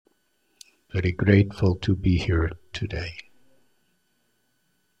Very grateful to be here today.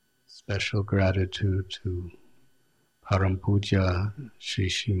 Special gratitude to Param Puja Sri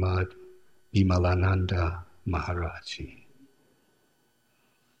Srimad Bimalananda Maharaji,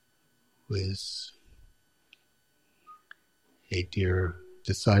 who is a dear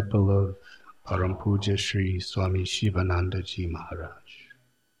disciple of Param Puja Sri Swami Shivanandaji Maharaj,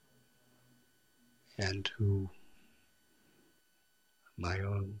 and who my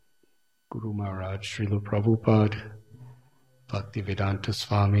own Guru Maharaj Srila Prabhupada Bhaktivedanta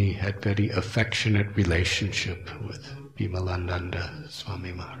Swami had very affectionate relationship with Bimalananda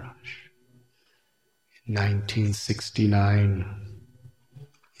Swami Maharaj. In 1969,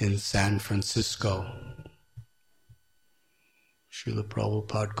 in San Francisco, Srila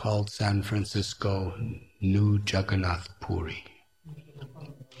Prabhupada called San Francisco New Jagannath Puri,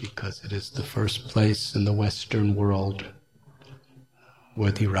 because it is the first place in the Western world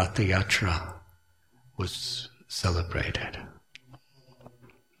where the Ratha Yatra was celebrated.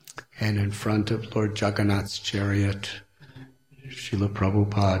 And in front of Lord Jagannath's chariot, Srila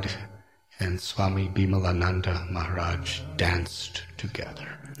Prabhupada and Swami Bimalananda Maharaj danced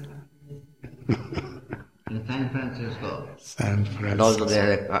together. In San Francisco. San Francisco. And also they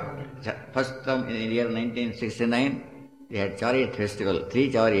had first time in the year 1969, they had chariot festival,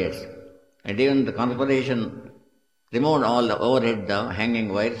 3 chariots. And even the corporation removed all the overhead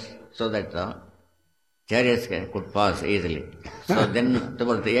hanging wires so that the chariots could pass easily. So then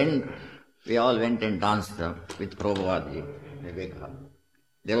towards the end, we all went and danced with Prabhupada in a big hall.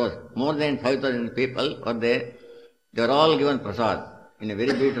 There was more than 5,000 people, but they were all given prasad in a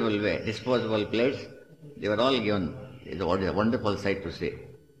very beautiful way, disposable plates. They were all given. It was a wonderful sight to see.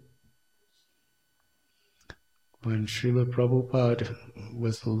 When Srila Prabhupada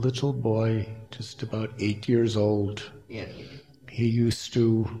was a little boy, just about 8 years old, yes, he used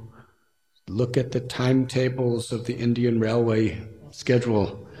to look at the timetables of the Indian Railway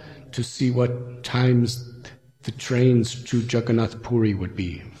schedule to see what times the trains to Jagannath Puri would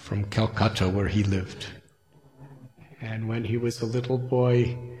be from Calcutta, where he lived. And when he was a little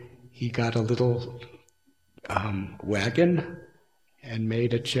boy, he got a little wagon and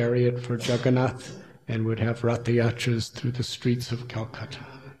made a chariot for Jagannath and would have Ratha Yatras through the streets of Calcutta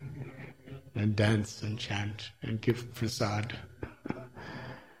and dance and chant and give prasad.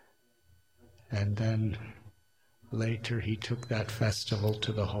 And then later he took that festival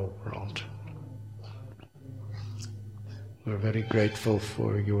to the whole world. We're very grateful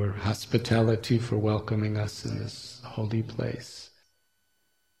for your hospitality, for welcoming us in this holy place.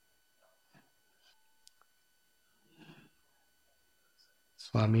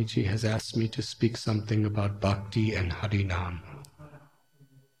 Swamiji has asked me to speak something about Bhakti and Harinam.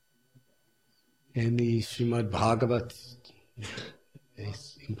 In the Srimad Bhagavat,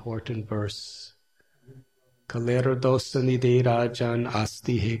 this important verse, Kalera dosa nidhe rajan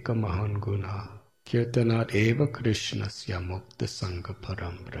asti heka mahan guna, kirtanat eva krishnasya mukta sangha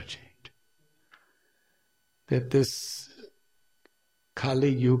param brajet. That this Kali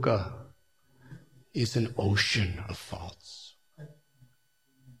Yuga is an ocean of faults.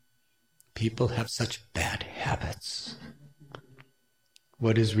 People have such bad habits.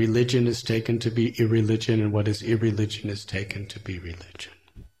 What is religion is taken to be irreligion, and what is irreligion is taken to be religion.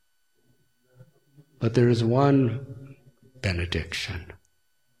 But there is one benediction,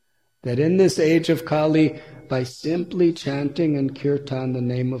 that in this age of Kali, by simply chanting and kirtan the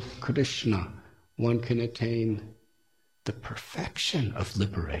name of Krishna, one can attain the perfection of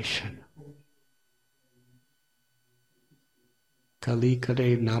liberation. Kali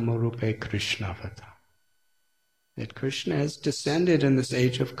kare namarupe Krishnavata. That Krishna has descended in this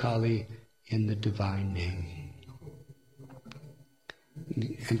age of Kali in the divine name.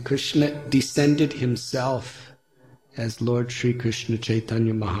 And Krishna descended himself as Lord Sri Krishna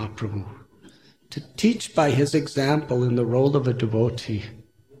Chaitanya Mahaprabhu to teach by his example in the role of a devotee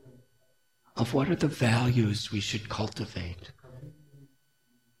of what are the values we should cultivate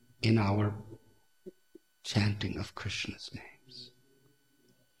in our chanting of Krishna's names.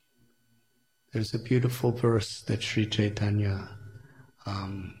 There's a beautiful verse that Sri Chaitanya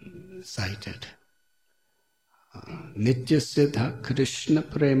cited. Nitya siddha Krishna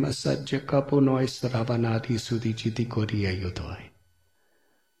prema sajya kapunoi saravanadi sudijiti koriya yudoi.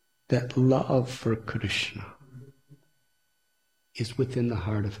 That love for Krishna is within the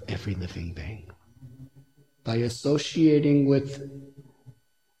heart of every living being. By associating with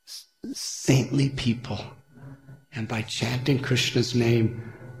saintly people and by chanting Krishna's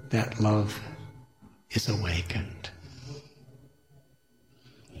name, that love is awakened.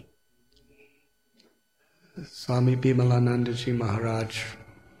 Swami Bimalanandaji Maharaj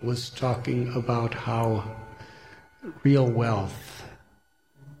was talking about how real wealth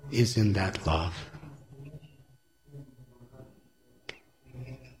is in that love.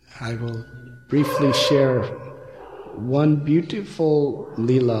 I will briefly share one beautiful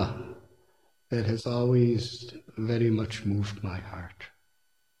lila that has always very much moved my heart.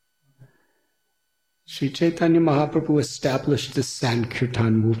 Sri Chaitanya Mahaprabhu established the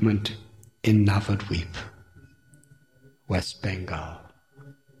Sankirtan movement in Navadvip, West Bengal.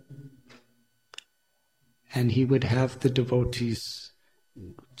 And he would have the devotees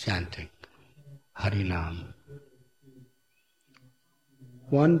chanting Harinam.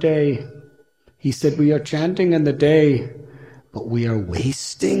 One day, he said, we are chanting in the day, but we are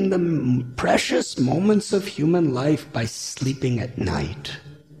wasting the precious moments of human life by sleeping at night.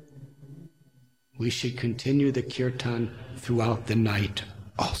 We should continue the kirtan throughout the night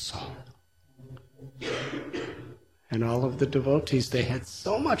also. And all of the devotees, they had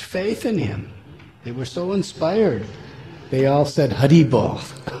so much faith in him. They were so inspired. They all said, Hari Bol.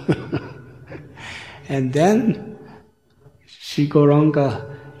 And then Sri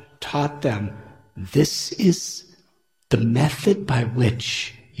Gauranga taught them, this is the method by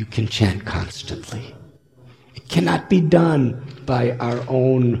which you can chant constantly. It cannot be done by our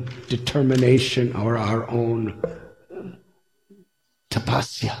own determination or our own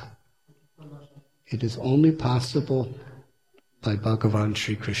tapasya. It is only possible by Bhagavan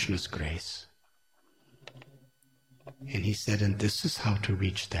Sri Krishna's grace. And he said, and this is how to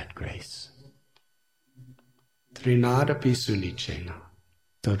reach that grace. Trinadapi sunichena,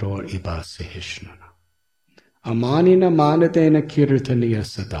 taror iba sahishnana. Amanina manadena kirtaniya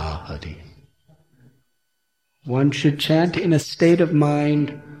sadahari. One should chant in a state of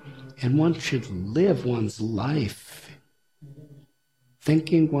mind, and one should live one's life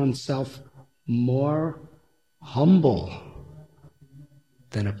thinking oneself more humble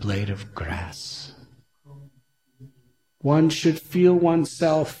than a blade of grass. One should feel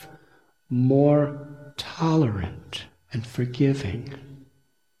oneself more tolerant and forgiving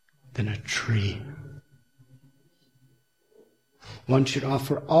than a tree. One should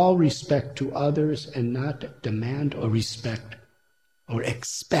offer all respect to others and not demand or expect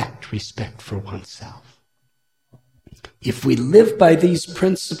respect for oneself. If we live by these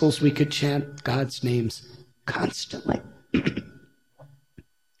principles, we could chant God's names constantly.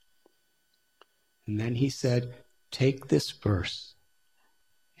 And then he said, take this verse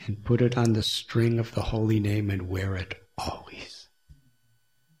and put it on the string of the holy name and wear it always.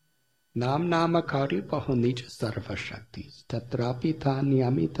 Nam namakari pahonija sarva shaktis tatrapi ta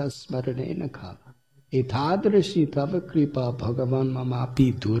niyamita smaranena kala itadrashi tava kripa bhagavan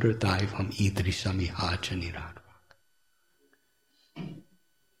mamapi duradaivam idrishami hajanirad.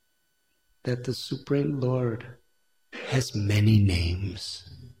 That the Supreme Lord has many names.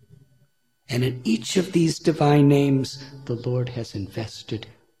 And in each of these divine names, the Lord has invested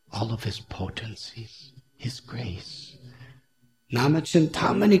all of his potencies, his grace.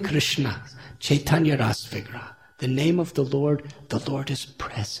 Namachintamani Krishna, Chaitanya Rasvigra. The name of the Lord is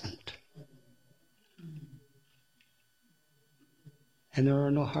present. And there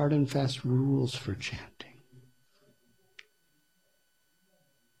are no hard and fast rules for chanting.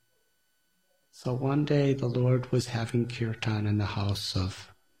 So one day the Lord was having kirtan in the house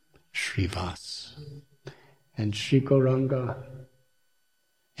of Srivas. And Sri Gauranga,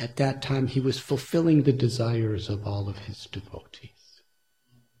 at that time, he was fulfilling the desires of all of his devotees.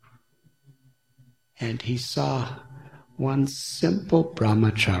 And he saw one simple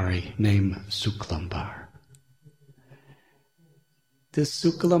brahmachari named Suklambar. This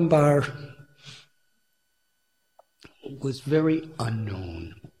Suklambar was very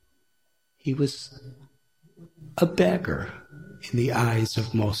unknown. He was a beggar in the eyes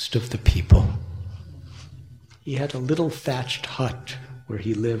of most of the people. He had a little thatched hut where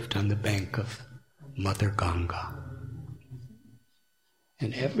he lived on the bank of Mother Ganga.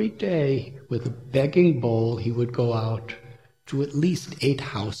 And every day, with a begging bowl, he would go out to at least 8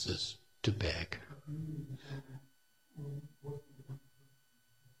 houses to beg.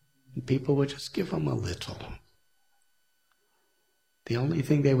 And people would just give him a little. The only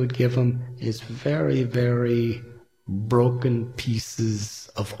thing they would give him is very, very broken pieces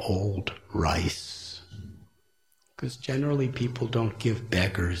of old rice. Because generally people don't give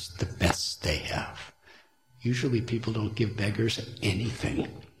beggars the best they have. Usually people don't give beggars anything.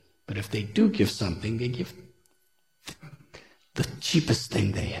 But if they do give something, they give the cheapest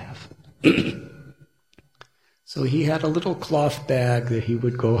thing they have. So he had a little cloth bag that he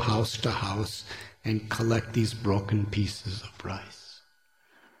would go house to house and collect these broken pieces of rice.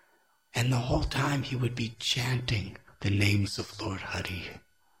 And the whole time he would be chanting the names of Lord Hari.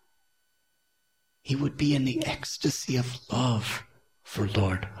 he would be in the ecstasy of love for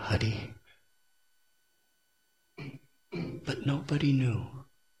Lord Hari. But nobody knew.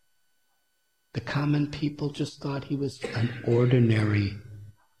 The common people just thought he was an ordinary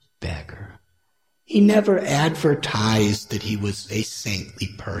beggar. He never advertised that he was a saintly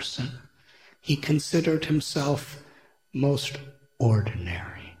person. He considered himself most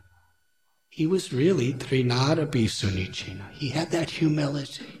ordinary. He was really Trinada Bhisunichina. He had that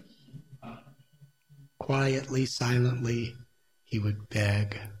humility. Quietly, silently, he would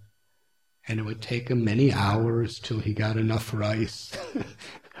beg, and it would take him many hours till he got enough rice,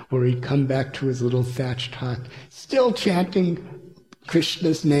 where he'd come back to his little thatched hut, still chanting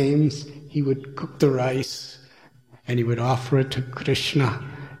Krishna's names. He would cook the rice, and he would offer it to Krishna,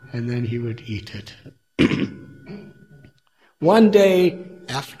 and then he would eat it. One day,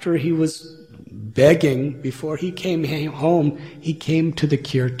 after he was begging, before he came home, he came to the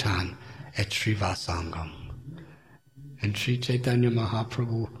kirtan at Srivasangam. And Sri Chaitanya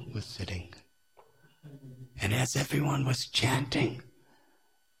Mahaprabhu was sitting. And as everyone was chanting,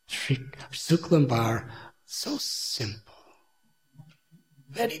 Sri Suklambar, so simple,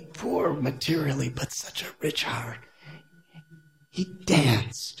 very poor materially, but such a rich heart, he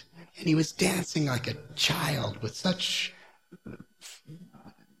danced. And he was dancing like a child with such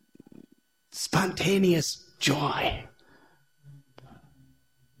spontaneous joy.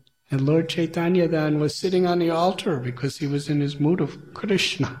 And Lord Chaitanya then was sitting on the altar because he was in his mood of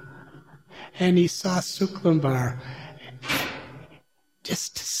Krishna. And he saw Suklambar,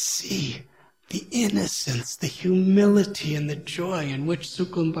 just to see the innocence, the humility, and the joy in which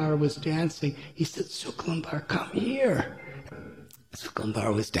Suklambar was dancing. He said, "Suklambar, come here."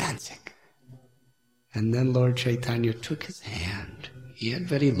 Suklambar was dancing. And then Lord Chaitanya took his hand. He had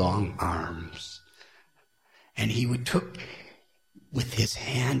very long arms. And he took, with his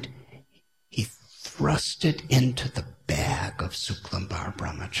hand, he thrust it into the bag of Suklambar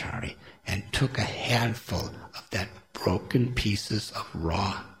Brahmachari and took a handful of that broken pieces of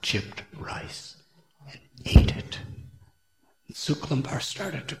raw chipped rice and ate it. And Suklambar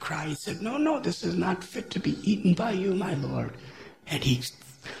started to cry. He said, no, this is not fit to be eaten by you, my lord. And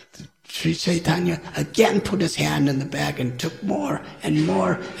Sri Chaitanya again put his hand in the bag and took more and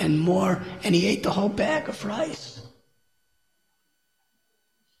more and more, and he ate the whole bag of rice.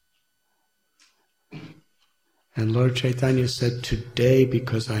 And Lord Chaitanya said, "Today,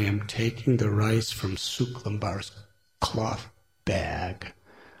 because I am taking the rice from Suklambar's cloth bag,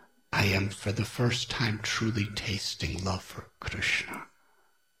 I am for the first time truly tasting love for Krishna."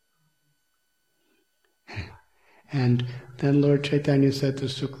 And then Lord Chaitanya said to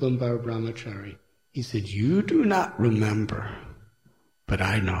Suklambar Brahmachari, he said, "You do not remember, but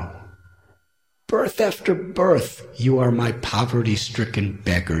I know. Birth after birth, you are my poverty-stricken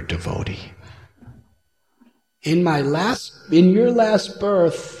beggar devotee. In your last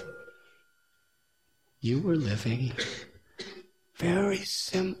birth, you were living very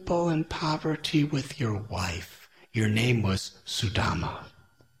simple in poverty with your wife. Your name was Sudama.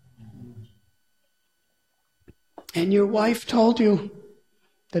 And your wife told you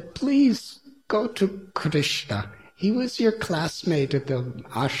that please go to Krishna. He was your classmate at the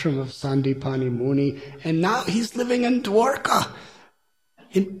ashram of Sandipani Muni, and now he's living in Dwarka,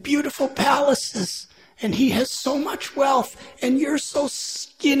 in beautiful palaces, and he has so much wealth, and you're so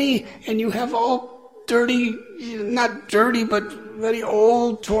skinny, and you have all dirty, not dirty, but very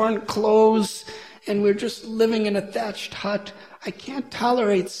old, torn clothes, and we're just living in a thatched hut. I can't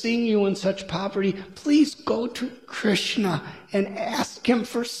tolerate seeing you in such poverty. Please go to Krishna and ask him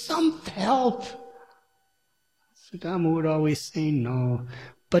for some help." Sudama would always say no.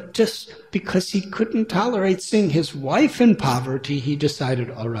 But just because he couldn't tolerate seeing his wife in poverty, he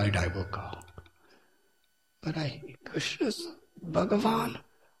decided, all right, I will go. But Krishna's Bhagavan,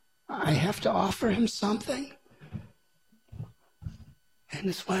 I have to offer him something. And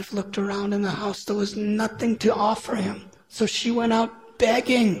his wife looked around in the house. There was nothing to offer him. So she went out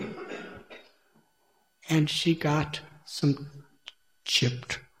begging. And she got some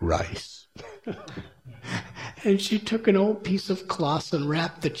chipped rice. And she took an old piece of cloth and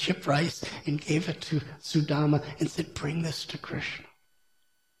wrapped the chipped rice and gave it to Sudama and said, "Bring this to Krishna."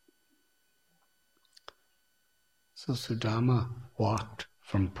 So Sudama walked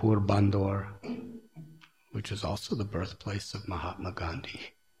from Porbandar, which is also the birthplace of Mahatma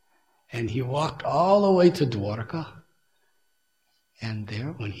Gandhi. And he walked all the way to Dwarka. And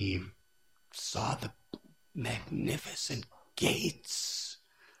there, when he saw the magnificent gates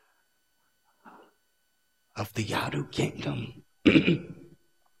of the Yadu kingdom,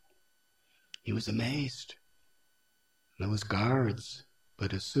 he was amazed. There was guards,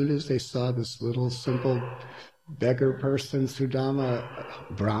 But as soon as they saw this little simple beggar person, Sudama,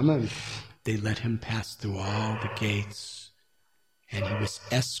 Brahman, they let him pass through all the gates. And he was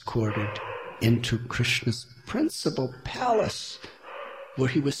escorted into Krishna's principal palace, where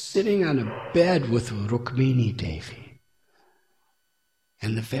he was sitting on a bed with Rukmini Devi.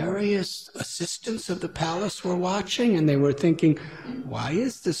 And the various assistants of the palace were watching, and they were thinking, why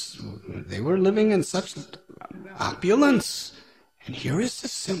is this? They were living in such opulence, and here is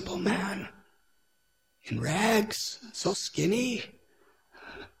this simple man in rags, so skinny.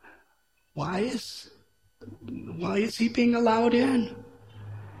 Why is he being allowed in?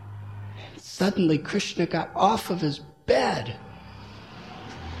 And suddenly Krishna got off of his bed,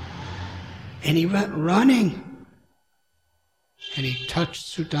 and he went running. And he touched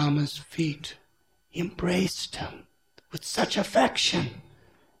Sudama's feet. He embraced him with such affection.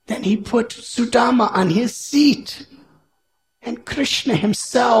 Then he put Sudama on his seat. And Krishna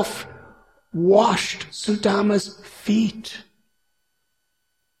himself washed Sudama's feet,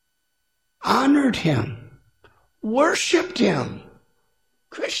 honored him, worshipped him.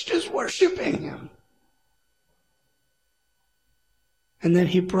 Krishna's worshiping him. And then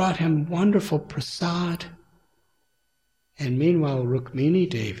he brought him wonderful prasad. And meanwhile, Rukmini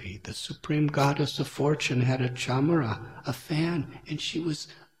Devi, the supreme goddess of fortune, had a chamara, a fan, and she was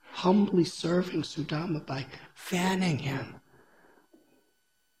humbly serving Sudama by fanning him.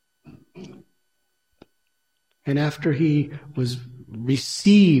 And after he was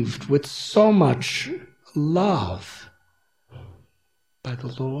received with so much love by the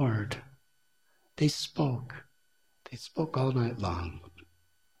Lord, they spoke. They spoke all night long.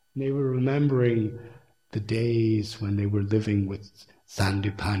 They were remembering the days when they were living with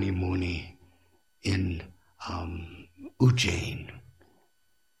Sandipani Muni in Ujjain,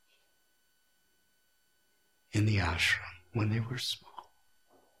 in the ashram, when they were small.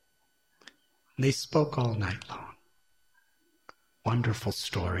 And they spoke all night long. Wonderful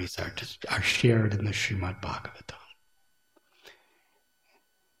stories are shared in the Srimad Bhagavatam.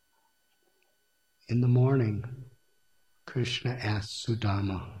 In the morning, Krishna asked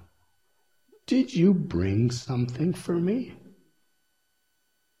Sudama, "Did you bring something for me?"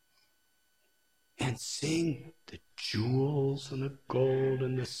 And seeing the jewels and the gold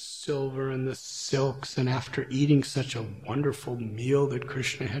and the silver and the silks, and after eating such a wonderful meal that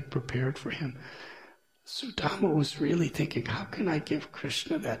Krishna had prepared for him, Sudama was really thinking, how can I give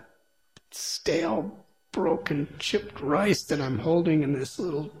Krishna that stale, broken, chipped rice that I'm holding in this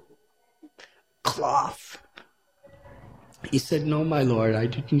little cloth? He said, "No, my Lord, I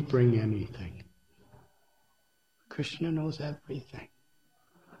didn't bring anything." Krishna knows everything.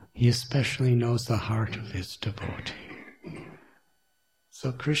 He especially knows the heart of his devotee.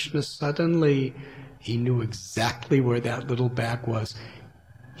 So Krishna suddenly, he knew exactly where that little bag was.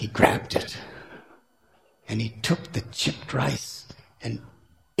 He grabbed it, and he took the chipped rice and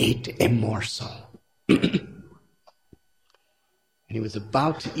ate a morsel. And he was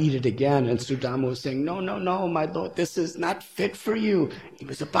about to eat it again, and Sudama was saying, "No, no, no, my Lord, this is not fit for you." He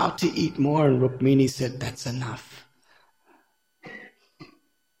was about to eat more, and Rukmini said, "That's enough."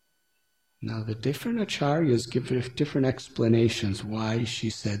 Now the different acharyas give different explanations why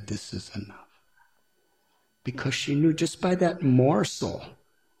she said this is enough. Because she knew just by that morsel,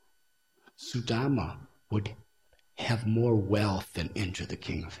 Sudama would have more wealth than Indra, the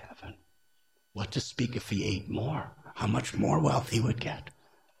king of heaven. What to speak if he ate more? How much more wealth he would get.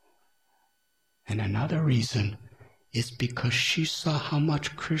 And another reason is because she saw how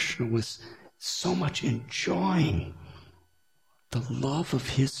much Krishna was so much enjoying the love of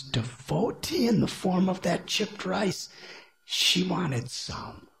his devotee in the form of that chipped rice. She wanted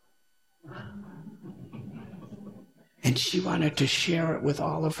some. And she wanted to share it with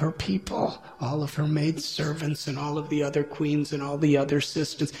all of her people, all of her maidservants and all of the other queens and all the other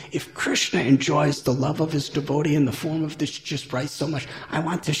assistants. If Krishna enjoys the love of his devotee in the form of this just rice so much, I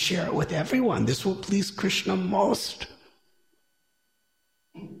want to share it with everyone. This will please Krishna most.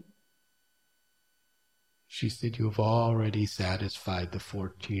 She said, "You have already satisfied the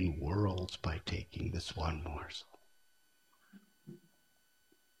 14 worlds by taking this one morsel."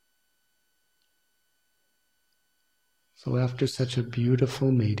 So after such a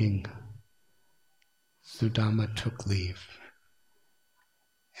beautiful meeting, Sudama took leave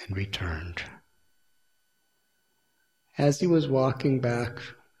and returned. As he was walking back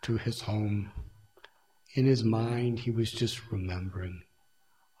to his home, in his mind he was just remembering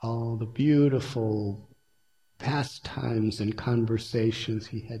all the beautiful pastimes and conversations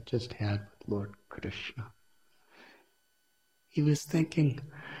he had just had with Lord Krishna. He was thinking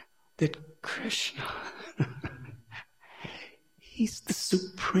that Krishna, He's the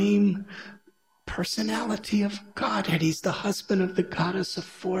supreme personality of Godhead. He's the husband of the goddess of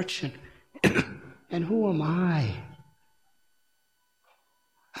fortune. And who am I?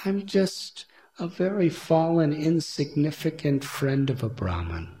 I'm just a very fallen, insignificant friend of a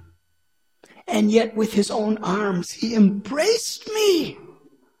Brahmin. And yet with his own arms, he embraced me.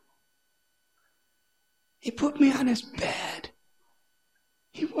 He put me on his bed.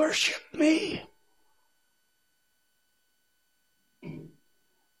 He worshipped me.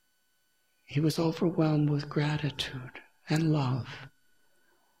 He was overwhelmed with gratitude and love.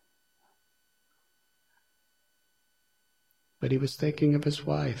 But he was thinking of his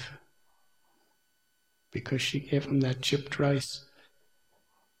wife, because she gave him that chipped rice.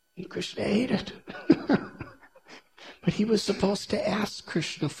 And Krishna ate it. But he was supposed to ask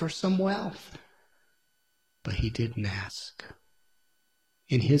Krishna for some wealth. But he didn't ask.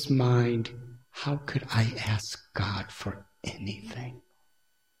 In his mind, how could I ask God for anything?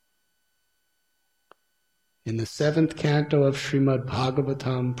 In the 7th canto of Srimad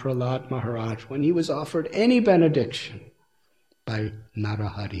Bhagavatam, Prahlad Maharaj, when he was offered any benediction by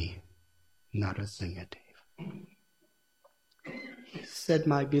Narahari, Narasimhadev, he said,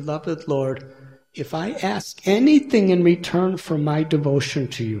 my beloved Lord, if I ask anything in return for my devotion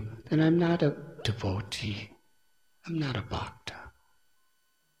to you, then I'm not a devotee. I'm not a bhakta.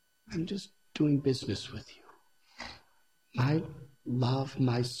 I'm just doing business with you. My love,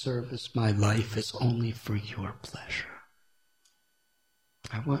 my service, my life is only for your pleasure.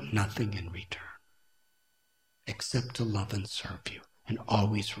 I want nothing in return except to love and serve you and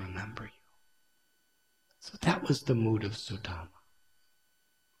always remember you. So that was the mood of Sudama.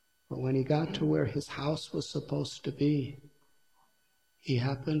 But when he got to where his house was supposed to be, he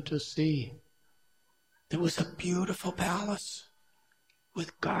happened to see there was a beautiful palace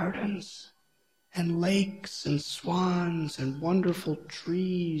with gardens and lakes and swans and wonderful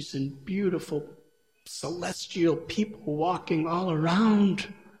trees and beautiful celestial people walking all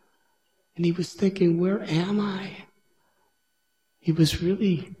around. And he was thinking, where am I? He was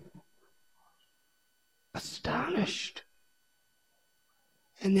really astonished.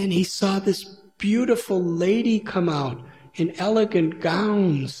 And then he saw this beautiful lady come out in elegant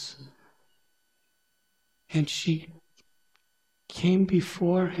gowns. And she came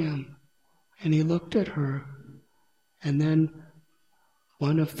before him, and he looked at her. And then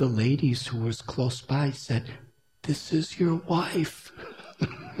one of the ladies who was close by said, this is your wife.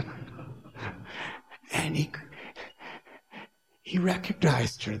 And he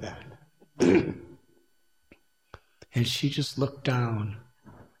recognized her then. And she just looked down.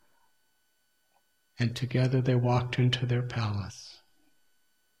 And together they walked into their palace.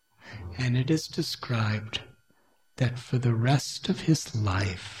 And it is described that for the rest of his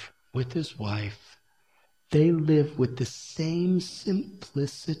life with his wife, they live with the same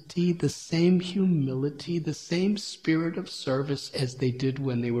simplicity, the same humility, the same spirit of service as they did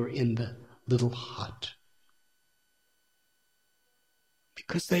when they were in the little hut.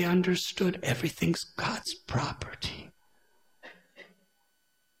 Because they understood everything's God's property.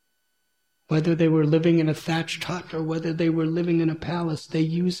 Whether they were living in a thatched hut or whether they were living in a palace, they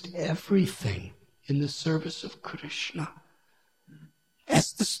used everything in the service of Krishna.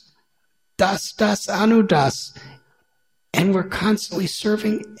 As the das anudas, and we're constantly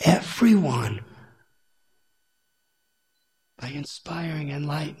serving everyone by inspiring,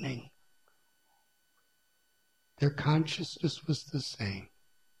 enlightening. Their consciousness was the same.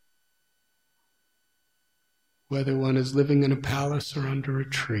 Whether one is living in a palace or under a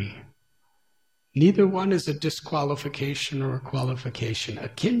tree, neither one is a disqualification or a qualification.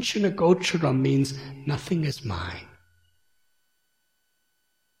 Akinchana gocharam means nothing is mine.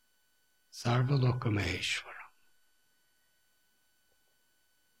 Sarvalokameshwaram.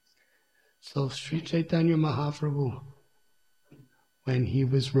 So Sri Chaitanya Mahaprabhu, when he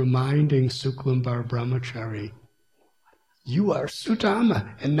was reminding Suklambar Brahmachari, you are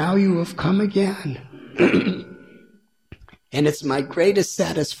Sudama, and now you have come again. And it's my greatest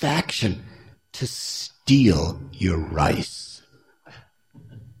satisfaction to steal your rice.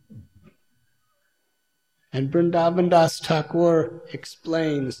 And Vrindavan Das Thakur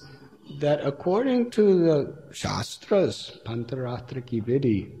explains that according to the Shastras, Pantaratra ki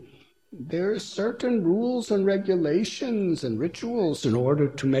Vidhi, there are certain rules and regulations and rituals in order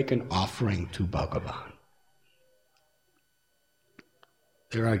to make an offering to Bhagavan.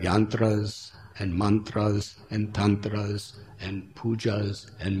 There are yantras and mantras and tantras and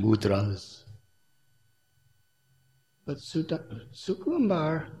pujas and mudras. But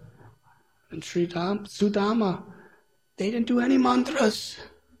Suklambar and Sudama, they didn't do any mantras.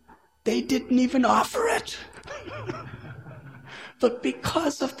 They didn't even offer it. but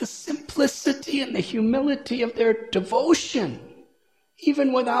because of the simplicity and the humility of their devotion,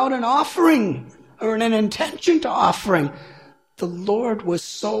 even without an offering or an intention to offering, the Lord was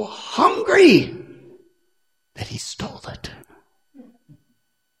so hungry that he stole it.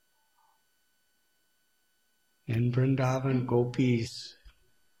 In Vrindavan, gopis,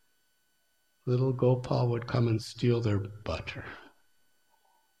 little Gopal would come and steal their butter.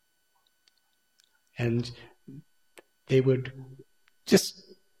 And they would just,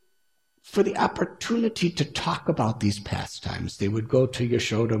 for the opportunity to talk about these pastimes, they would go to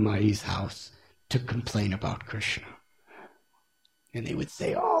Yashoda Mai's house to complain about Krishna. And they would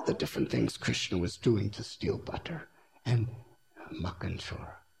say all the different things Krishna was doing to steal butter and Makhan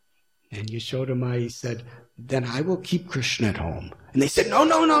Chor. And Yashoda Mai said, then I will keep Krishna at home. And they said, no,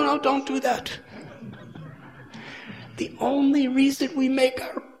 don't do that. The only reason we make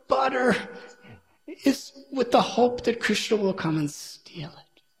our butter is with the hope that Krishna will come and steal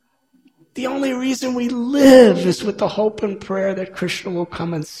it. The only reason we live is with the hope and prayer that Krishna will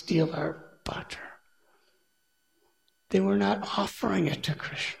come and steal our butter. They were not offering it to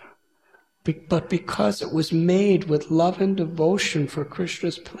Krishna, but because it was made with love and devotion for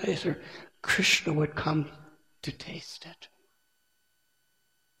Krishna's pleasure, Krishna would come to taste it.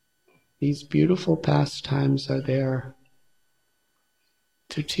 These beautiful pastimes are there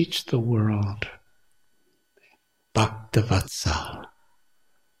to teach the world Bhaktavatsal,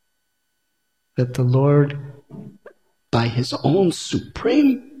 that the Lord, by his own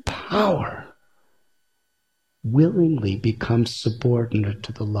supreme power, willingly becomes subordinate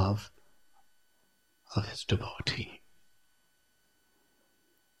to the love of his devotee.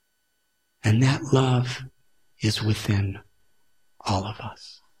 And that love is within all of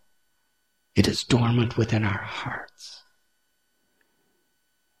us. It is dormant within our hearts.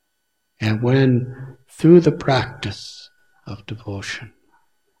 And when, through the practice of devotion,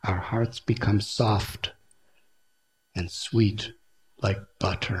 our hearts become soft and sweet like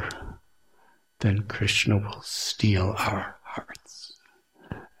butter, then Krishna will steal our hearts.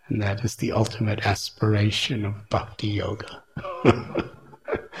 And that is the ultimate aspiration of bhakti yoga.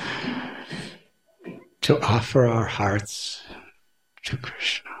 To offer our hearts to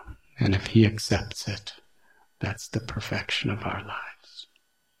Krishna. And if he accepts it, that's the perfection of our lives.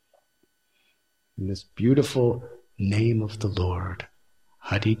 And this beautiful name of the Lord,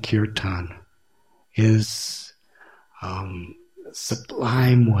 Hari Kirtan, is a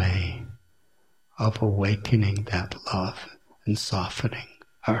sublime way of awakening that love and softening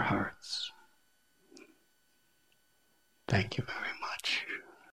our hearts. Thank you very much.